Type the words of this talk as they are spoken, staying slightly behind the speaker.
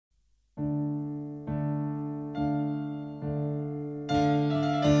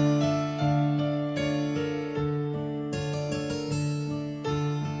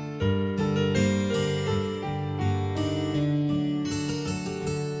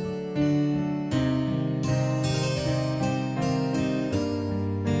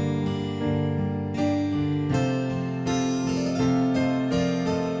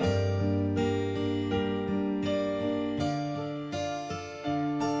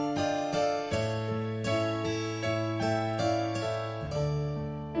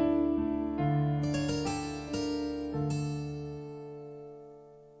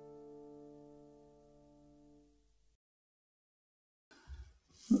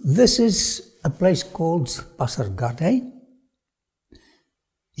This is a place called Pasargade.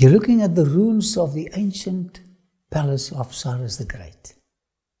 You're looking at the ruins of the ancient palace of Cyrus the Great.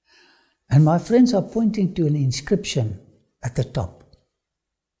 And my friends are pointing to an inscription at the top.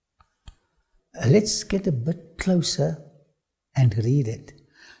 Let's get a bit closer and read it.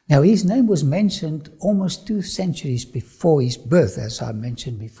 Now, his name was mentioned almost 2 centuries before his birth, as I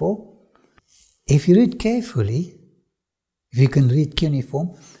mentioned before. If you read carefully, if you can read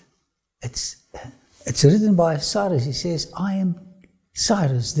cuneiform, it's written by Cyrus. He says, I am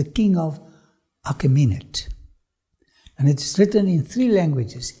Cyrus, the king of Achaemenid. And it's written in 3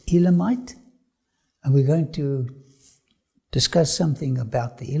 languages, Elamite, and we're going to discuss something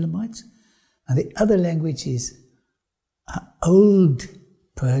about the Elamites. And the other language is Old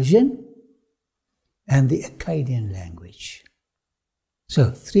Persian and the Akkadian language.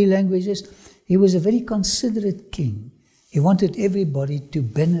 So 3 languages. He was a very considerate king. He wanted everybody to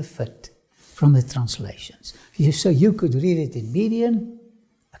benefit from the translations. So you could read it in Median,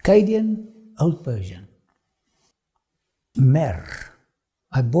 Akkadian, Old Persian. Mer.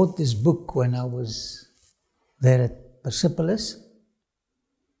 I bought this book when I was there at Persepolis,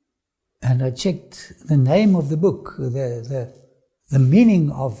 and I checked the name of the book, the meaning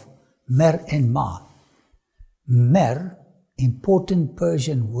of Mer and Ma. Mer, important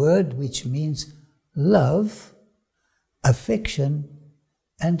Persian word which means love, affection,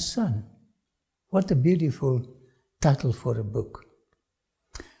 and son. What a beautiful title for a book.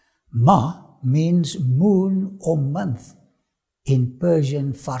 Ma means moon or month in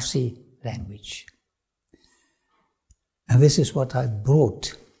Persian Farsi language. And this is what I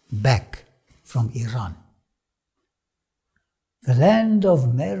brought back from Iran. The land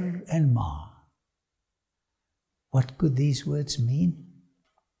of Mer and Ma. What could these words mean?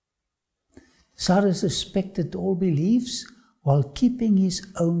 Cyrus respected all beliefs while keeping his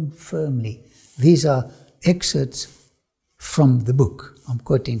own firmly. These are excerpts from the book. I'm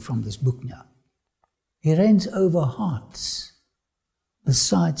quoting from this book now. He reigns over hearts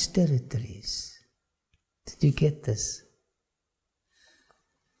besides territories. Did you get this?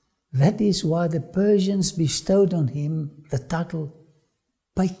 That is why the Persians bestowed on him the title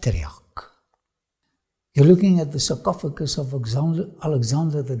Patriarch. You're looking at the sarcophagus of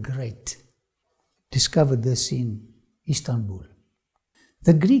Alexander the Great. Discovered this in Istanbul.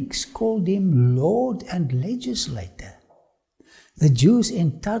 The Greeks called him Lord and Legislator. The Jews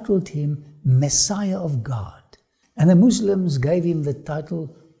entitled him Messiah of God. And the Muslims gave him the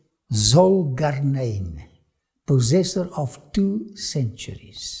title Zul-Qarnayn, possessor of 2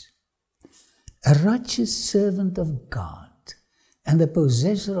 centuries. A righteous servant of God and the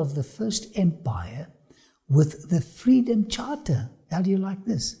possessor of the first empire with the Freedom Charter. How do you like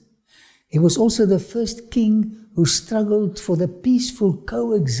this? He was also the first king who struggled for the peaceful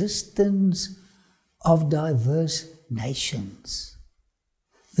coexistence of diverse nations.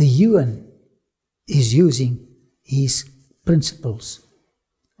 The UN is using his principles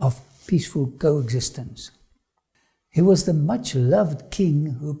of peaceful coexistence. He was the much-loved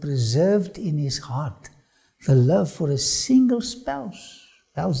king who preserved in his heart the love for a single spouse.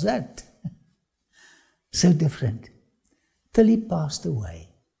 How's that? So different. Till he passed away.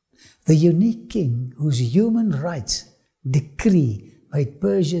 The unique king whose human rights decree made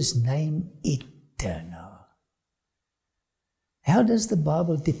Persia's name eternal. How does the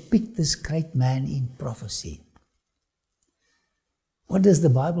Bible depict this great man in prophecy? What does the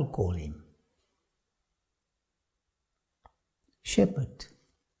Bible call him? Shepherd,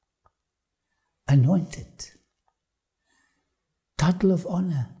 anointed, title of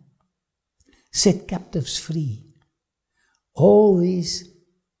honor, set captives free. All these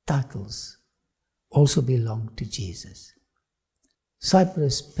titles also belong to Jesus.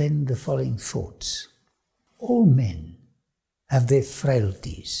 Cyrus penned the following thoughts. All men have their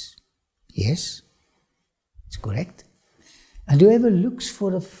frailties. Yes, it's correct. And whoever looks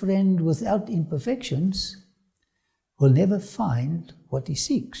for a friend without imperfections will never find what he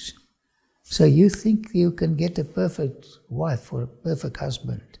seeks. So you think you can get a perfect wife or a perfect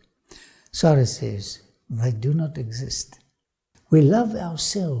husband. Cyrus says, they do not exist. We love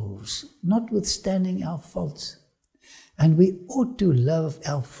ourselves, notwithstanding our faults, and we ought to love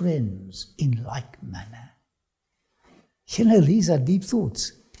our friends in like manner. You know, these are deep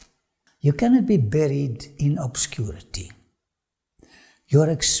thoughts. You cannot be buried in obscurity. You are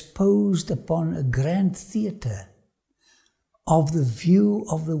exposed upon a grand theatre of the view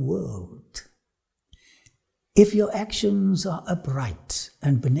of the world. If your actions are upright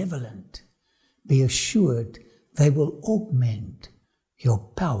and benevolent, be assured they will augment your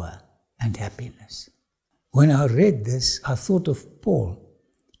power and happiness. When I read this, I thought of Paul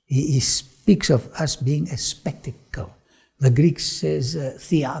He speaks of us being a spectacle. The Greek says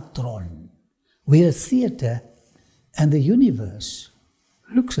theatron. We're a theatre, and the universe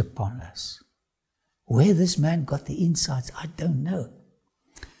looks upon us. Where this man got the insights, I don't know.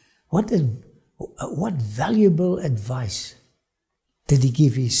 What valuable advice did he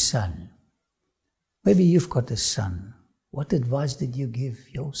give his son? Maybe you've got a son. What advice did you give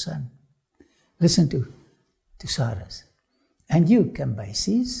your son? Listen to Cyrus. And you,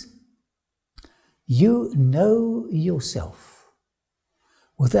 Cambyses, you know yourself,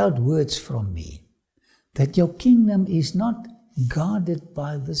 without words from me, that your kingdom is not guarded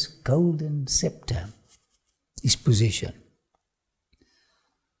by this golden scepter, his position.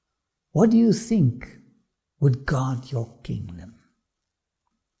 What do you think would guard your kingdom?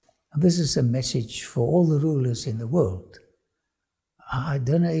 And this is a message for all the rulers in the world. I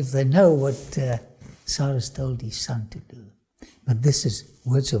don't know if they know what Cyrus told his son to do, but this is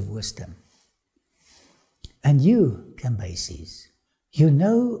words of wisdom. And you, Cambyses, you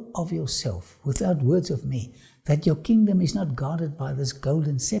know of yourself, without words of me, that your kingdom is not guarded by this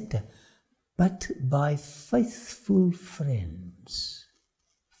golden scepter, but by faithful friends.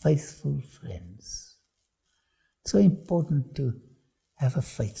 Faithful friends. It's so important to have a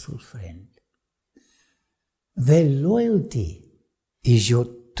faithful friend. Their loyalty is your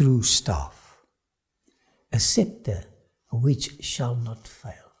true staff, a scepter which shall not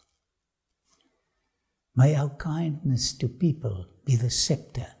fail. May our kindness to people be the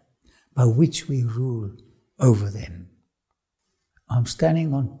scepter by which we rule over them. I'm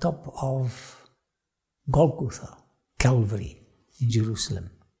standing on top of Golgotha, Calvary in Jerusalem.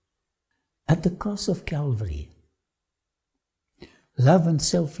 At the cross of Calvary, love and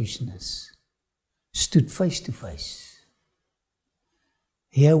selfishness stood face to face.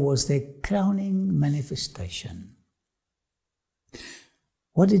 Here was their crowning manifestation.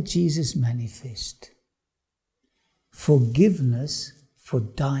 What did Jesus manifest? Forgiveness for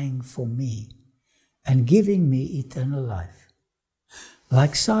dying for me and giving me eternal life.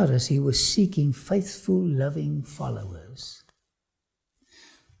 Like Cyrus, he was seeking faithful, loving followers.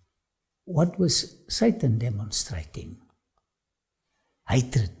 What was Satan demonstrating?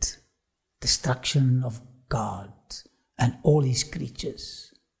 Hatred, destruction of God and all his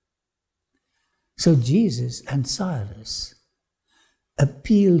creatures. So Jesus and Cyrus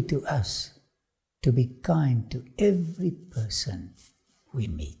appeal to us to be kind to every person we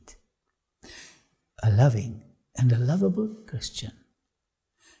meet. A loving and a lovable Christian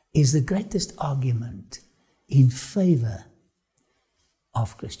is the greatest argument in favor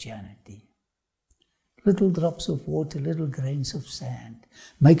of Christianity. Little drops of water, little grains of sand,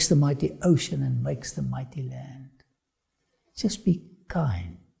 makes the mighty ocean and makes the mighty land. Just be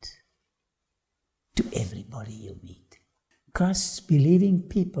kind to everybody you meet. Christ's believing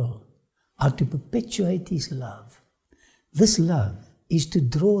people are to perpetuate his love. This love is to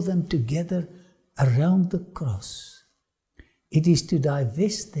draw them together around the cross. It is to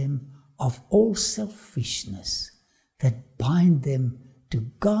divest them of all selfishness that bind them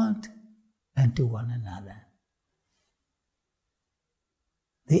to God and to one another.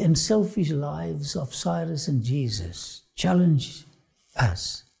 The unselfish lives of Cyrus and Jesus challenge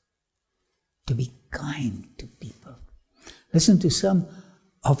us to be kind to people. Listen to some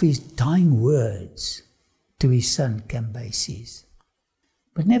of his dying words to his son Cambyses.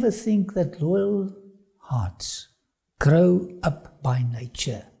 But never think that loyal hearts grow up by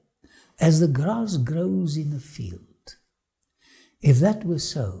nature, as the grass grows in the field. If that were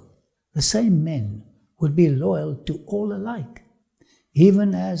so, the same men would be loyal to all alike,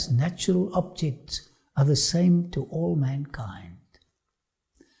 even as natural objects are the same to all mankind.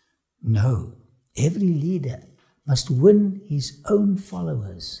 No, every leader must win his own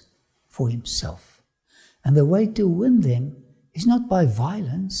followers for himself. And the way to win them is not by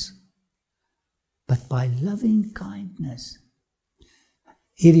violence, but by loving kindness.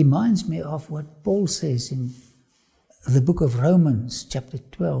 It reminds me of what Paul says in the book of Romans, chapter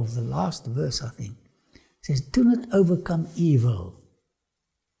 12, the last verse, I think. It says, do not overcome evil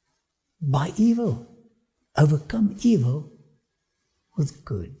by evil. Overcome evil with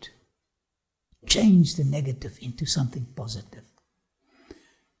good. Change the negative into something positive.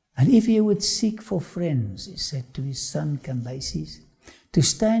 And if he would seek for friends, he said to his son Cambyses, to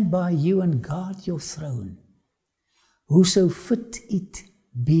stand by you and guard your throne, whoso fit it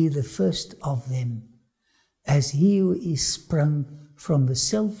be the first of them, as he who is sprung from the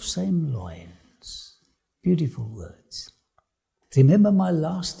self-same loins. Beautiful words. Remember my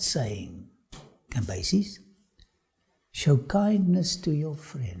last saying, Cambyses, show kindness to your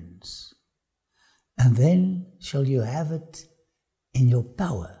friends, and then shall you have it in your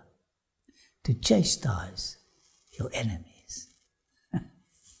power to chastise your enemies.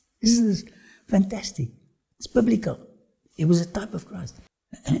 This is fantastic. It's biblical. It was a type of Christ.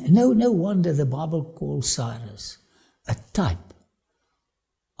 No wonder the Bible calls Cyrus a type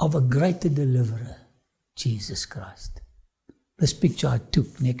of a greater deliverer, Jesus Christ. This picture I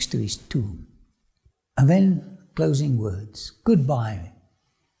took next to his tomb. And then closing words. Goodbye,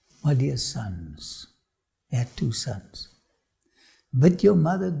 my dear sons. He had 2 sons. Bid your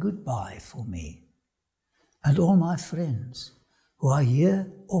mother goodbye for me and all my friends who are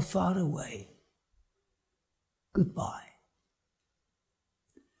here or far away. Goodbye.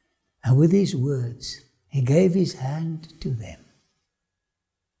 And with these words, he gave his hand to them.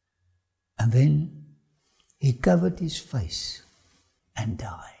 And then he covered his face and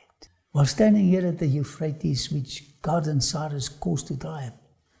died. While standing here at the Euphrates, which God and Cyrus caused to dry up,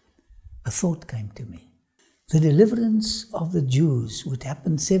 a thought came to me. The deliverance of the Jews would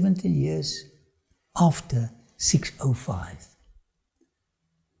happen 70 years after 605.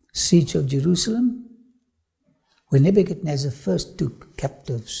 Siege of Jerusalem, when Nebuchadnezzar first took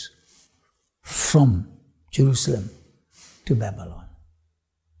captives from Jerusalem to Babylon.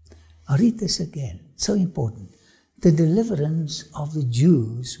 I'll read this again, so important. The deliverance of the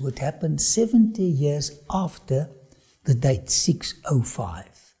Jews would happen 70 years after the date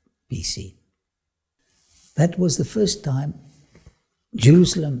 605 BC. That was the first time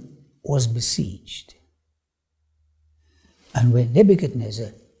Jerusalem was besieged. And when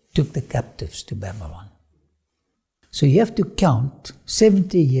Nebuchadnezzar took the captives to Babylon. So you have to count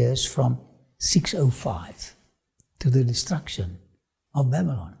 70 years from 605 to the destruction of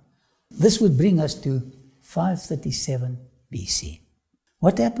Babylon. This would bring us to 537 BC.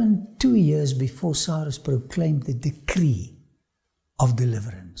 What happened 2 years before Cyrus proclaimed the decree of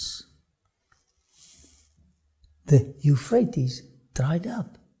deliverance? The Euphrates dried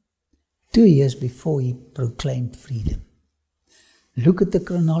up 2 years before he proclaimed freedom. Look at the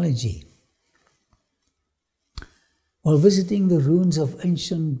chronology. While visiting the ruins of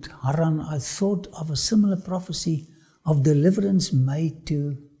ancient Haran, I thought of a similar prophecy of deliverance made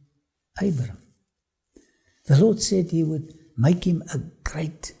to Abram. The Lord said he would make him a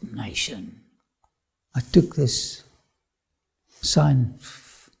great nation. I took this sign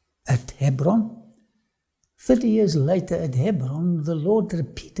at Hebron. 30 years later at Hebron, the Lord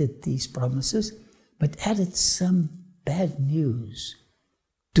repeated these promises, but added some bad news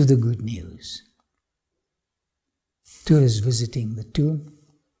to the good news. Tourists visiting the tomb.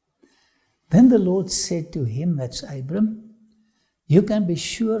 Then the Lord said to him, that's Abram, you can be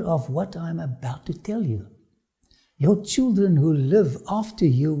sure of what I'm about to tell you. Your children who live after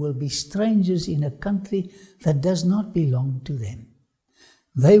you will be strangers in a country that does not belong to them.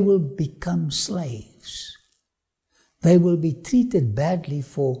 They will become slaves. They will be treated badly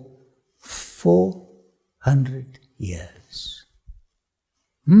for 400 years.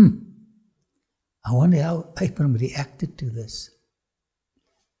 I wonder how Abram reacted to this.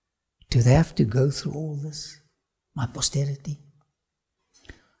 Do they have to go through all this? My posterity?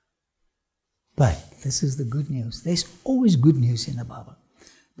 But this is the good news. There's always good news in the Bible.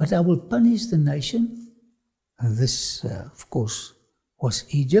 But I will punish the nation, and this, of course, was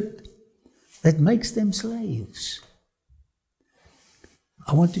Egypt, that makes them slaves.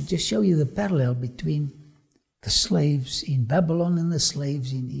 I want to just show you the parallel between the slaves in Babylon and the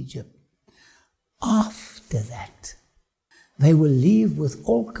slaves in Egypt. After that, they will leave with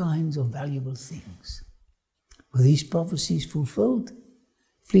all kinds of valuable things. Were these prophecies fulfilled?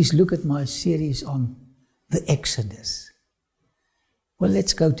 Please look at my series on the Exodus. Well,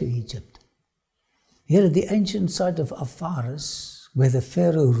 let's go to Egypt. Here at the ancient site of Apharis, where the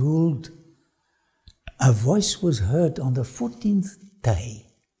Pharaoh ruled, a voice was heard on the 14th day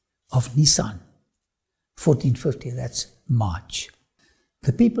of Nisan, 1450, that's March.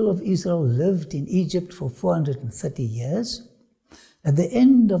 The people of Israel lived in Egypt for 430 years. At the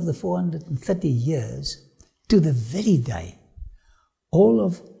end of the 430 years, to the very day, all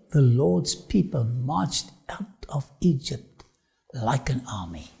of the Lord's people marched out of Egypt like an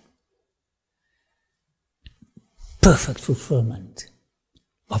army. Perfect fulfillment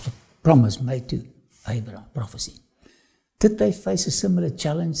of a promise made to Abraham, prophecy. Did they face a similar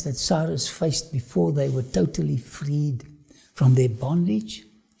challenge that Cyrus faced before they were totally freed from their bondage?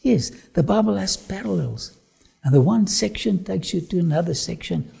 Yes, the Bible has parallels. And the one section takes you to another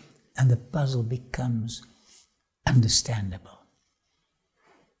section, and the puzzle becomes understandable.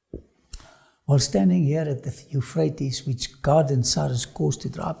 While standing here at the Euphrates, which God and Cyrus caused to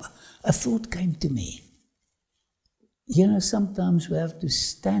dry up, a thought came to me. You know, sometimes we have to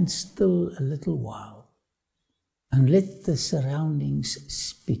stand still a little while and let the surroundings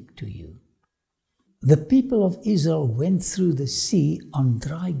speak to you. the people of Israel went through the sea on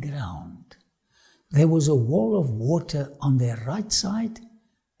dry ground. There was a wall of water on their right side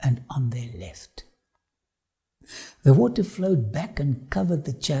and on their left. The water flowed back and covered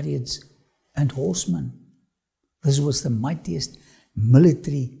the chariots and horsemen. This was the mightiest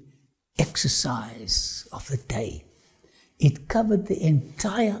military exercise of the day. It covered the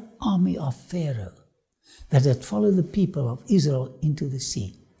entire army of Pharaoh that had followed the people of Israel into the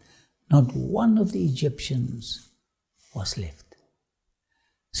sea. Not one of the Egyptians was left.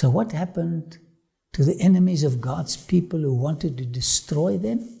 So what happened to the enemies of God's people who wanted to destroy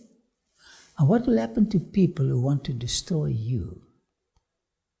them? And what will happen to people who want to destroy you?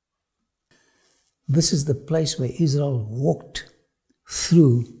 This is the place where Israel walked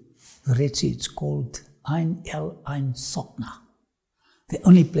through the Red Sea. It's called Ein El Ein Sokna, the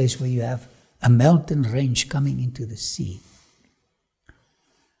only place where you have a mountain range coming into the sea.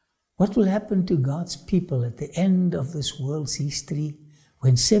 What will happen to God's people at the end of this world's history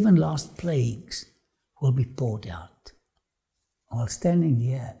when 7 last plagues will be poured out? While standing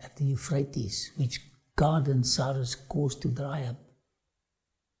here at the Euphrates, which God and Cyrus caused to dry up,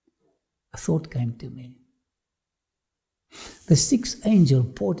 a thought came to me. The 6th angel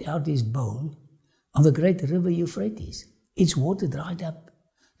poured out his bowl on the great river Euphrates. Its water dried up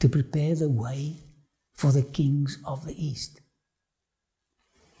to prepare the way for the kings of the east.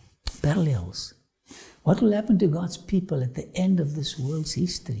 Parallels. What will happen to God's people at the end of this world's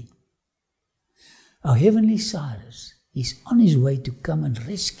history? Our heavenly Cyrus is on his way to come and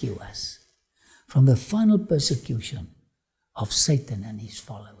rescue us from the final persecution of Satan and his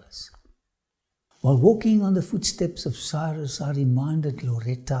followers. While walking on the footsteps of Cyrus, I reminded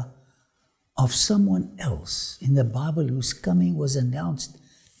Loretta of someone else in the Bible whose coming was announced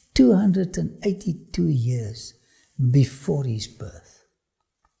 282 years before his birth.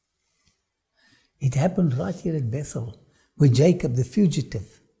 It happened right here at Bethel, where Jacob the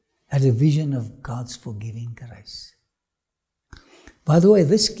fugitive had a vision of God's forgiving grace. By the way,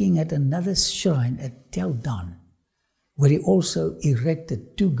 this king had another shrine at Tel Dan, where he also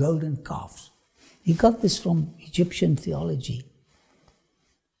erected 2 golden calves. He got this from Egyptian theology.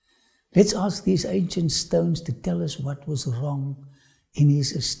 Let's ask these ancient stones to tell us what was wrong in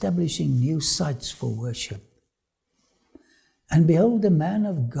his establishing new sites for worship. And behold, the man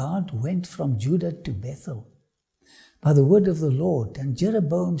of God went from Judah to Bethel by the word of the Lord, and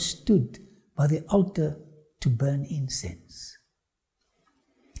Jeroboam stood by the altar to burn incense.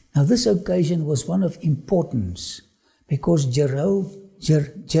 Now this occasion was one of importance because Jeroboam,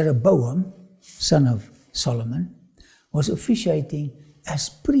 son of Solomon, was officiating as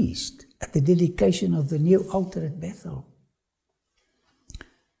priest at the dedication of the new altar at Bethel.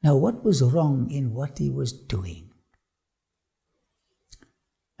 Now what was wrong in what he was doing?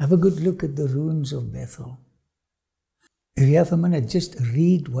 Have a good look at the ruins of Bethel. If you have a minute, just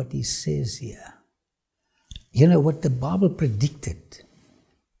read what he says here. You know, what the Bible predicted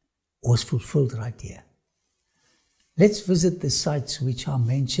was fulfilled right here. Let's visit the sites which are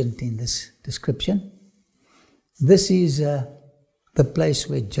mentioned in this description. This is the place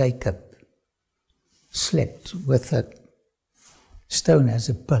where Jacob slept with a stone as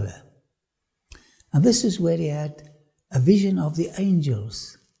a pillar. And this is where he had a vision of the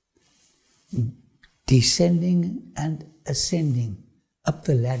angels descending and ascending up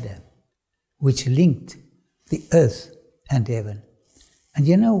the ladder which linked the earth and heaven. And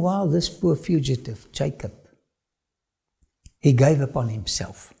you know, while this poor fugitive, Jacob, he gave upon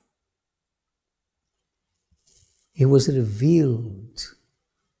himself, he was revealed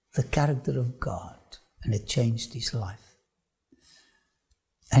the character of God, and it changed his life.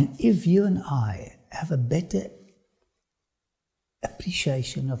 And if you and I have a better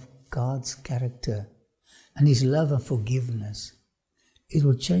appreciation of God's character and his love and forgiveness, it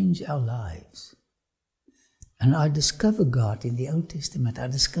will change our lives. And I discover God in the Old Testament. I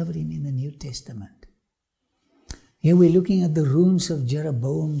discover him in the New Testament. Here we're looking at the ruins of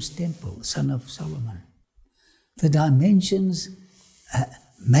Jeroboam's temple, son of Solomon. The dimensions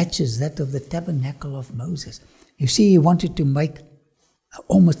matches that of the tabernacle of Moses. You see, he wanted to make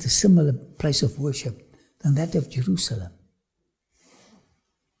almost a similar place of worship than that of Jerusalem.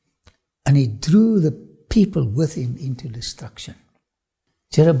 And he drew the people with him into destruction.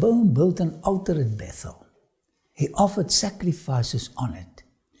 Jeroboam built an altar at Bethel. He offered sacrifices on it.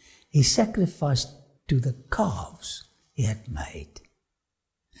 He sacrificed to the calves he had made.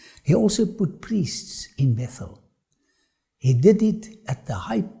 He also put priests in Bethel. He did it at the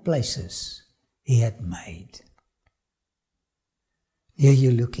high places he had made. Here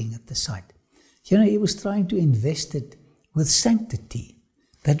you're looking at the site. You know, he was trying to invest it with sanctity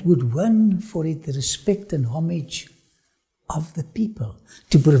that would win for it the respect and homage of the people,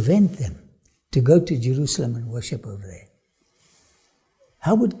 to prevent them to go to Jerusalem and worship over there.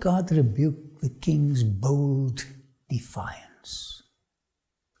 How would God rebuke the king's bold defiance?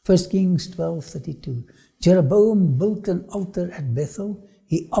 1 Kings 12:32. Jeroboam built an altar at Bethel.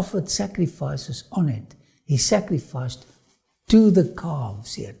 He offered sacrifices on it. He sacrificed to the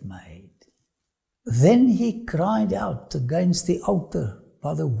calves he had made. Then he cried out against the altar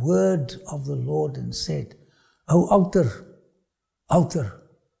by the word of the Lord and said, O altar, altar,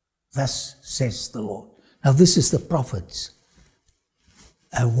 thus says the Lord. Now this is the prophet's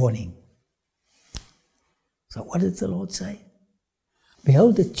warning. So what did the Lord say?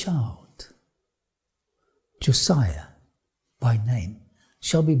 Behold, a child, Josiah by name,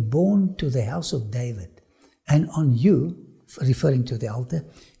 shall be born to the house of David, and on you, referring to the altar,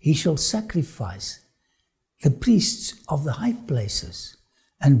 he shall sacrifice the priests of the high places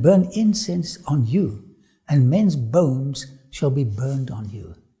and burn incense on you, and men's bones shall be burned on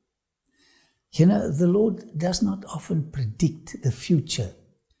you. You know, the Lord does not often predict the future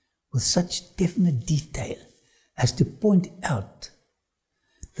with such definite detail as to point out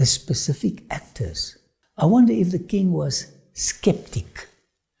the specific actors. I wonder if the king was skeptic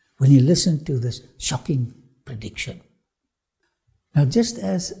when he listened to this shocking prediction. Now, just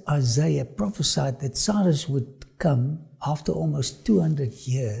as Isaiah prophesied that Cyrus would come after almost 200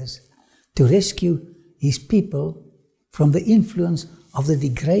 years to rescue his people from the influence of the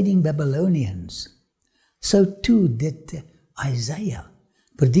degrading Babylonians, so too did Isaiah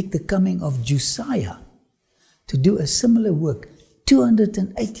predict the coming of Josiah to do a similar work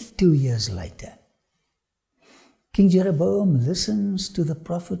 282 years later. King Jeroboam listens to the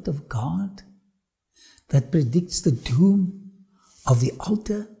prophet of God that predicts the doom of the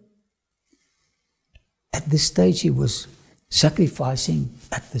altar. At this stage, he was sacrificing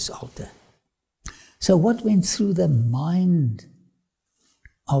at this altar. So what went through the mind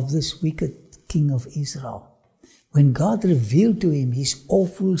of this wicked king of Israel when God revealed to him his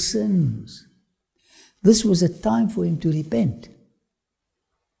awful sins? This was a time for him to repent.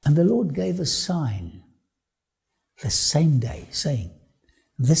 And the Lord gave a sign the same day, saying,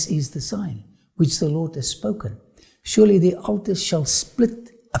 This is the sign which the Lord has spoken. Surely the altar shall split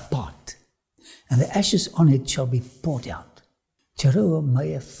apart, and the ashes on it shall be poured out. Jeroboam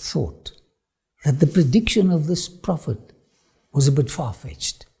may have thought that the prediction of this prophet was a bit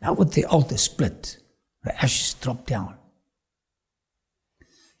far-fetched. How would the altar split? The ashes drop down.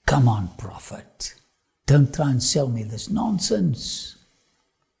 Come on, prophet. Don't try and sell me this nonsense.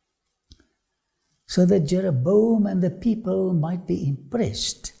 So that Jeroboam and the people might be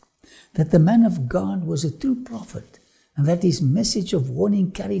impressed that the man of God was a true prophet and that his message of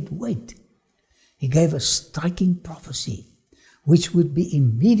warning carried weight, he gave a striking prophecy which would be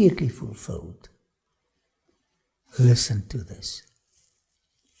immediately fulfilled. Listen to this.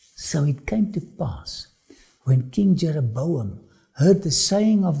 So it came to pass, when King Jeroboam heard the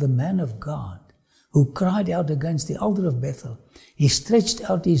saying of the man of God, who cried out against the altar of Bethel, he stretched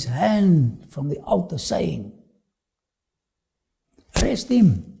out his hand from the altar, saying, Arrest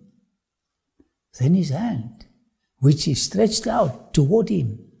him. Then his hand, which he stretched out toward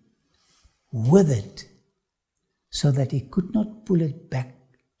him, withered, so that he could not pull it back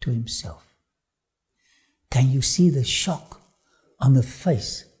to himself. Can you see the shock on the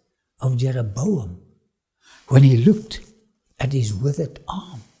face of Jeroboam when he looked at his withered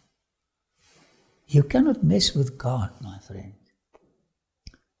arm? You cannot mess with God, my friend.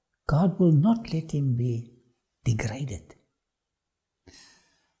 God will not let him be degraded.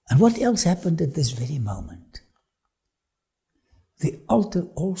 And what else happened at this very moment? The altar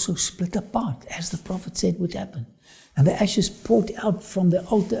also split apart, as the prophet said would happen. And the ashes poured out from the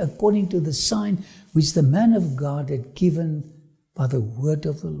altar according to the sign which the man of God had given by the word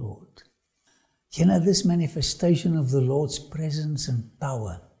of the Lord. You know, this manifestation of the Lord's presence and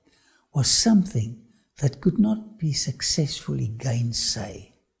power was something that could not be successfully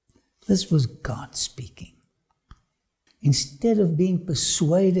gainsay. This was God speaking. Instead of being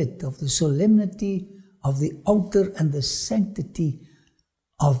persuaded of the solemnity of the altar and the sanctity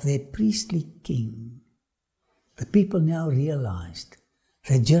of their priestly king, the people now realized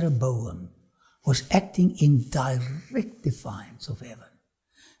that Jeroboam was acting in direct defiance of heaven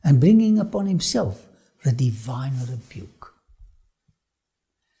and bringing upon himself the divine rebuke.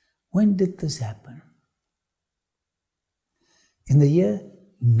 When did this happen? In the year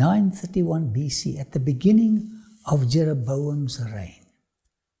 931 BC, at the beginning of Jeroboam's reign.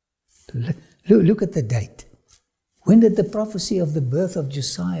 Look at the date. When did the prophecy of the birth of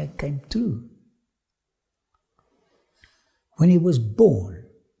Josiah came true? When he was born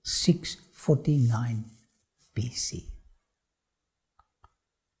 649 BC.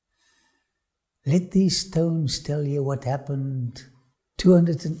 Let these stones tell you what happened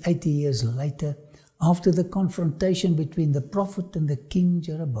 280 years later after the confrontation between the prophet and the king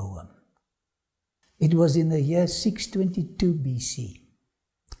Jeroboam. It was in the year 622 BC.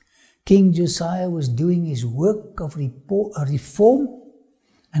 King Josiah was doing his work of reform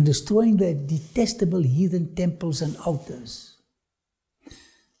and destroying the detestable heathen temples and altars.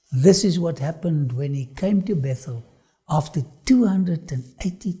 This is what happened when he came to Bethel after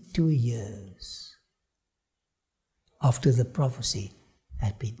 282 years after the prophecy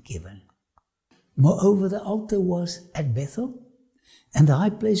had been given. Moreover, the altar was at Bethel, and the high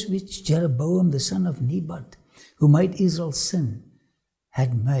place which Jeroboam the son of Nebat, who made Israel sin,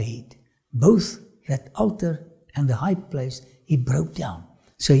 had made, both that altar and the high place he broke down.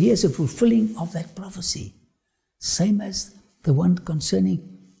 So here's a fulfilling of that prophecy, same as the one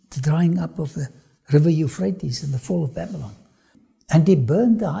concerning the drying up of the river Euphrates and the fall of Babylon. And he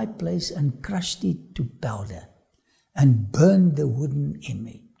burned the high place and crushed it to powder, and burned the wooden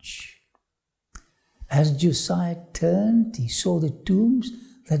image. As Josiah turned, he saw the tombs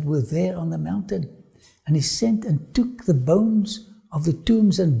that were there on the mountain, and he sent and took the bones of the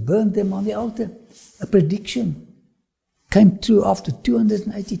tombs and burned them on the altar. A prediction came true after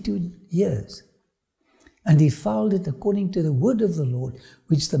 282 years. And he filed it according to the word of the Lord,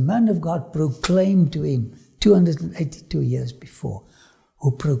 which the man of God proclaimed to him 282 years before,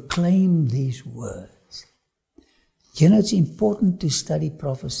 who proclaimed these words. You know, it's important to study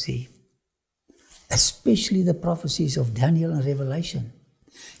prophecy, especially the prophecies of Daniel and Revelation.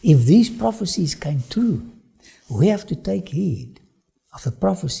 If these prophecies came true, we have to take heed of the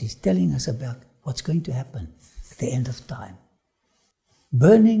prophecies telling us about what's going to happen at the end of time.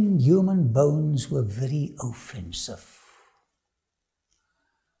 Burning human bones were very offensive.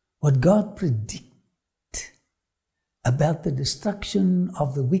 What God predicted about the destruction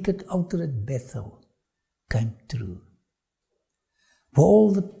of the wicked altar at Bethel came true. Were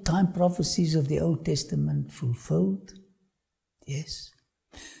all the time prophecies of the Old Testament fulfilled? Yes.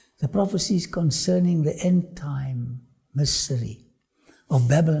 The prophecies concerning the end time mystery of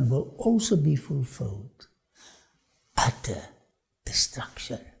Babylon will also be fulfilled. Utter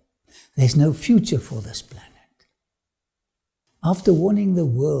destruction. There's no future for this planet. After warning the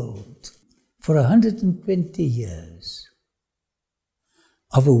world for 120 years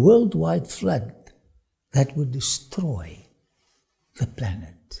of a worldwide flood that would destroy the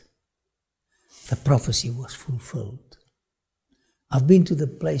planet, the prophecy was fulfilled. I've been to the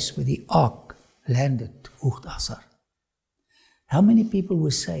place where the ark landed, Ucht-Asar. How many people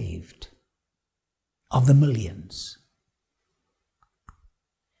were saved of the millions?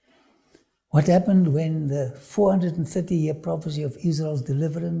 What happened when the 430-year prophecy of Israel's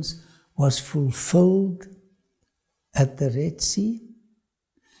deliverance was fulfilled at the Red Sea?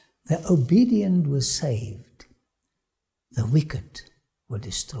 The obedient were saved. The wicked were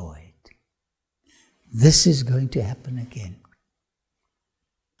destroyed. This is going to happen again.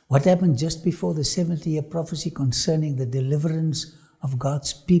 What happened just before the 70-year prophecy concerning the deliverance of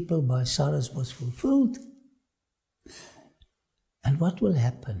God's people by Cyrus was fulfilled? And what will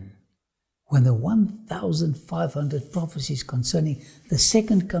happen when the 1,500 prophecies concerning the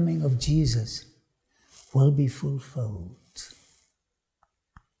second coming of Jesus will be fulfilled?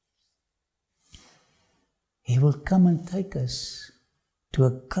 He will come and take us to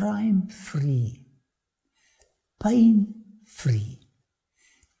a crime-free, pain-free,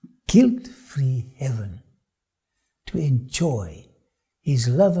 guilt-free heaven to enjoy His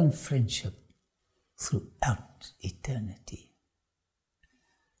love and friendship throughout eternity.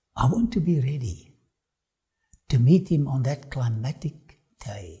 I want to be ready to meet Him on that climatic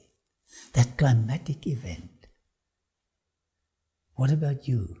day, that climatic event. What about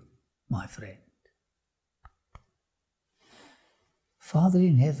you, my friend? Father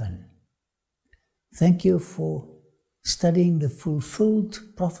in heaven, thank you for studying the fulfilled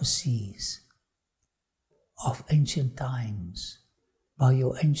prophecies of ancient times by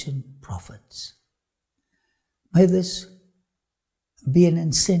your ancient prophets. May this be an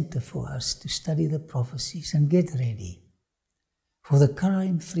incentive for us to study the prophecies and get ready for the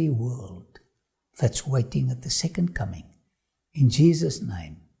crime-free world that's waiting at the second coming. In Jesus'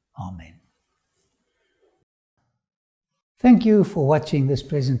 name, Amen. Thank you for watching this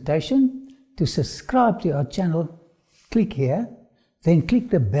presentation. To subscribe to our channel, click here, then click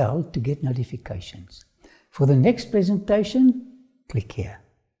the bell to get notifications. For the next presentation, click here.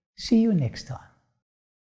 See you next time.